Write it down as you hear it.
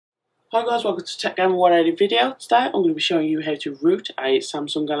Hi guys, welcome to Tech Gamer 180 video. Today I'm going to be showing you how to root a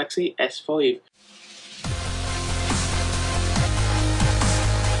Samsung Galaxy S5.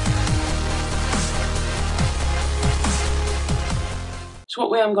 So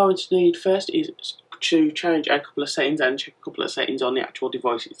what we are going to need first is to change a couple of settings and check a couple of settings on the actual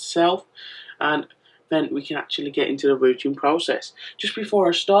device itself, and then we can actually get into the rooting process. Just before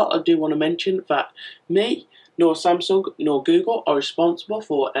I start, I do want to mention that me, nor Samsung nor Google are responsible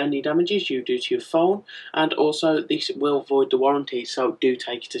for any damages you do to your phone, and also this will void the warranty, so do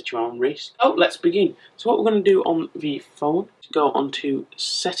take it at your own risk. So let's begin. So what we're going to do on the phone is go onto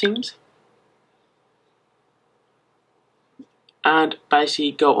settings and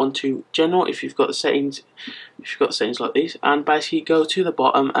basically go onto general if you've got the settings like this, and basically go to the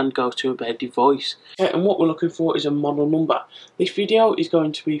bottom and go to about device. Okay, and what we're looking for is a model number. This video is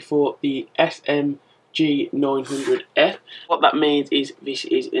going to be for the SMG900F. What that means is this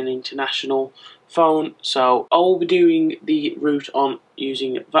is an international phone, so I will be doing the route on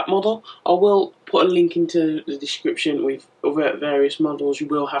using that model. I will put a link into the description with other various models you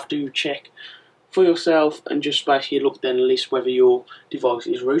will have to check for yourself and just basically look then list whether your device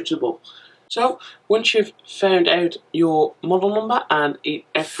is routable. So once you've found out your model number and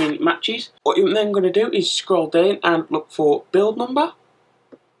everything matches, what you're then going to do is scroll down and look for build number,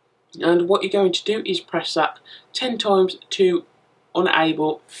 and what you're going to do is press that 10 times to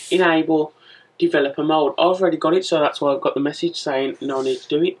enable developer mode. I've already got it, so that's why I've got the message saying no need to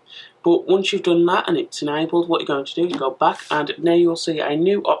do it. But once you've done that and it's enabled, what you're going to do is go back, and now you'll see a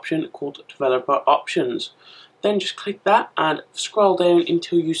new option called developer options. Then just click that and scroll down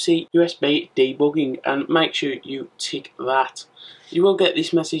until you see USB debugging, and make sure you tick that. You will get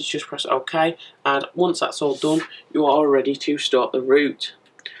this message, just press OK, and once that's all done, you are ready to start the root.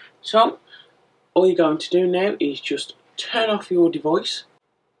 So all you're going to do now is just turn off your device.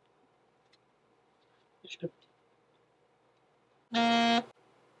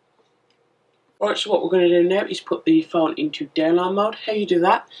 Right, so what we're going to do now is put the phone into download mode. How you do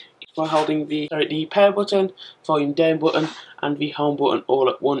that is by holding the power button, volume down button, and the home button all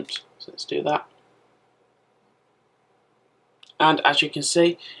at once. So let's do that. And as you can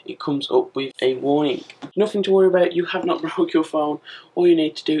see, it comes up with a warning. Nothing to worry about, you have not broke your phone. All you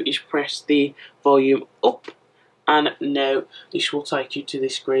need to do is press the volume up, and now this will take you to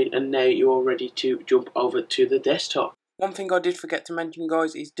this screen, and now you're ready to jump over to the desktop. One thing I did forget to mention,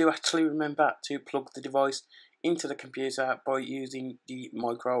 guys, is do actually remember to plug the device into the computer by using the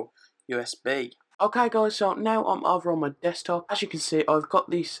micro USB. Okay guys, so now I'm over on my desktop. As you can see, I've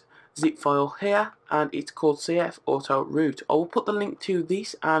got this zip file here, and it's called CF Autoroute. I will put the link to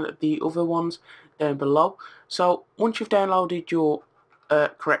this and the other ones down below. So once you've downloaded your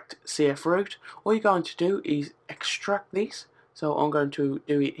correct CF route, all you're going to do is extract this. So I'm going to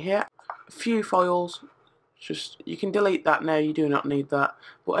do it here. A few files. You can delete that now, you do not need that,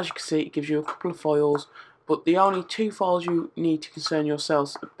 but as you can see it gives you a couple of files, but the only two files you need to concern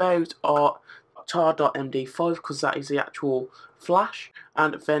yourselves about are tar.md5, because that is the actual flash,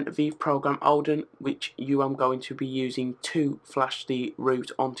 and then the program Odin, which you am going to be using to flash the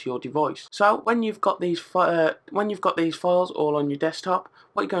root onto your device. So when you've got these files all on your desktop,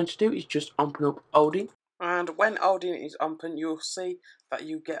 what you're going to do is just open up Odin, and when Odin is open, you'll see that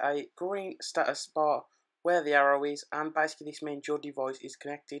you get a green status bar where the arrow is, and basically this means your device is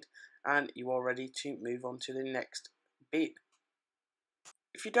connected and you are ready to move on to the next bit.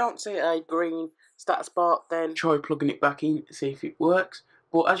 If you don't see a green status bar, then try plugging it back in, see if it works.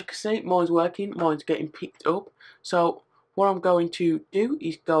 But as you can see, mine's working, mine's getting picked up. So what I'm going to do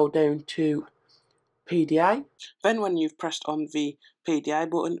is go down to PDA. Then when you've pressed on the PDA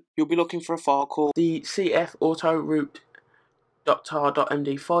button, you'll be looking for a file called the CF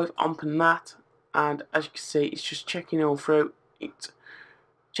Autoroute.tar.md5. Open that, and as you can see, it's just checking all through. It's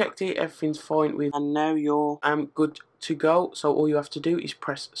checked it, everything's fine with, and now you're good to go. So all you have to do is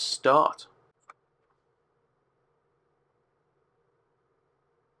press start.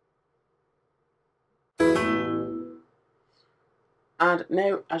 And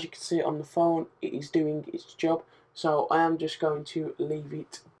now, as you can see on the phone, it is doing its job. So I am just going to leave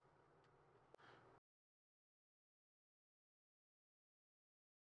it.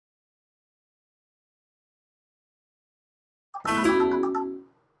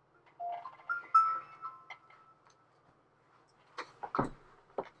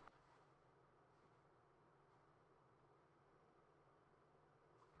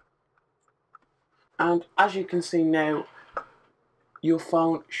 And as you can see now, your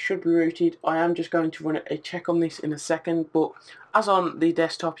phone should be rooted. I am just going to run a check on this in a second, but as on the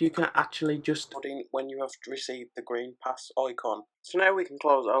desktop, you can actually just put in when you have received the green pass icon. So now we can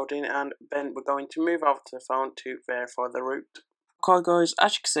close out in, and then we're going to move over to the phone to verify the route. Okay guys,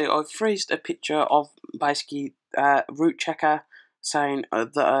 as you can see, I've freezed a picture of basically route checker saying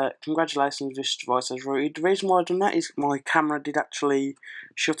that congratulations, this device has rooted. The reason why I've done that is my camera did actually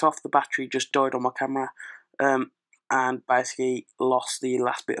shut off, the battery just died on my camera, and basically lost the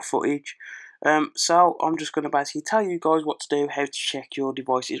last bit of footage. So I'm just going to basically tell you guys what to do, how to check your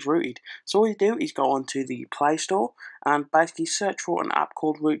device is rooted. So all you do is go onto the Play Store and basically search for an app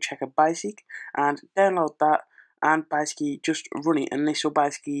called Route Checker Basic and download that and basically just run it, and this will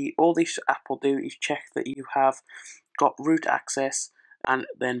basically, all this app will do is check that you have got root access, and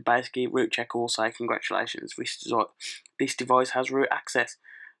then basically Route Checker will say congratulations, this device has root access.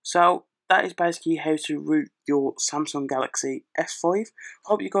 So that is basically how to root your Samsung Galaxy S5.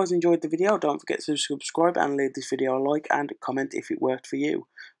 Hope you guys enjoyed the video. Don't forget to subscribe and leave this video a like and comment if it worked for you.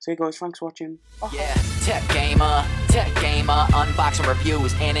 So guys, thanks for watching. Bye. Yeah, tech gamer, unboxing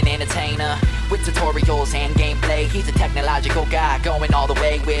reviews and an entertainer with tutorials and gameplay. He's a technological guy going all the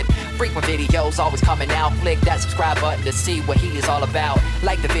way with frequent videos always coming out. Click that subscribe button to see what he is all about.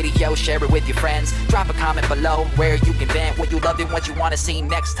 Like the video, share it with your friends. Drop a comment below where you can vent what you loved and what you want to see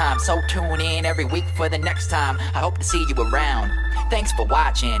next time. So tune in every week for the next time. I hope to see you around. Thanks for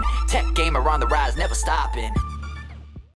watching. Tech gamer on the rise, never stopping.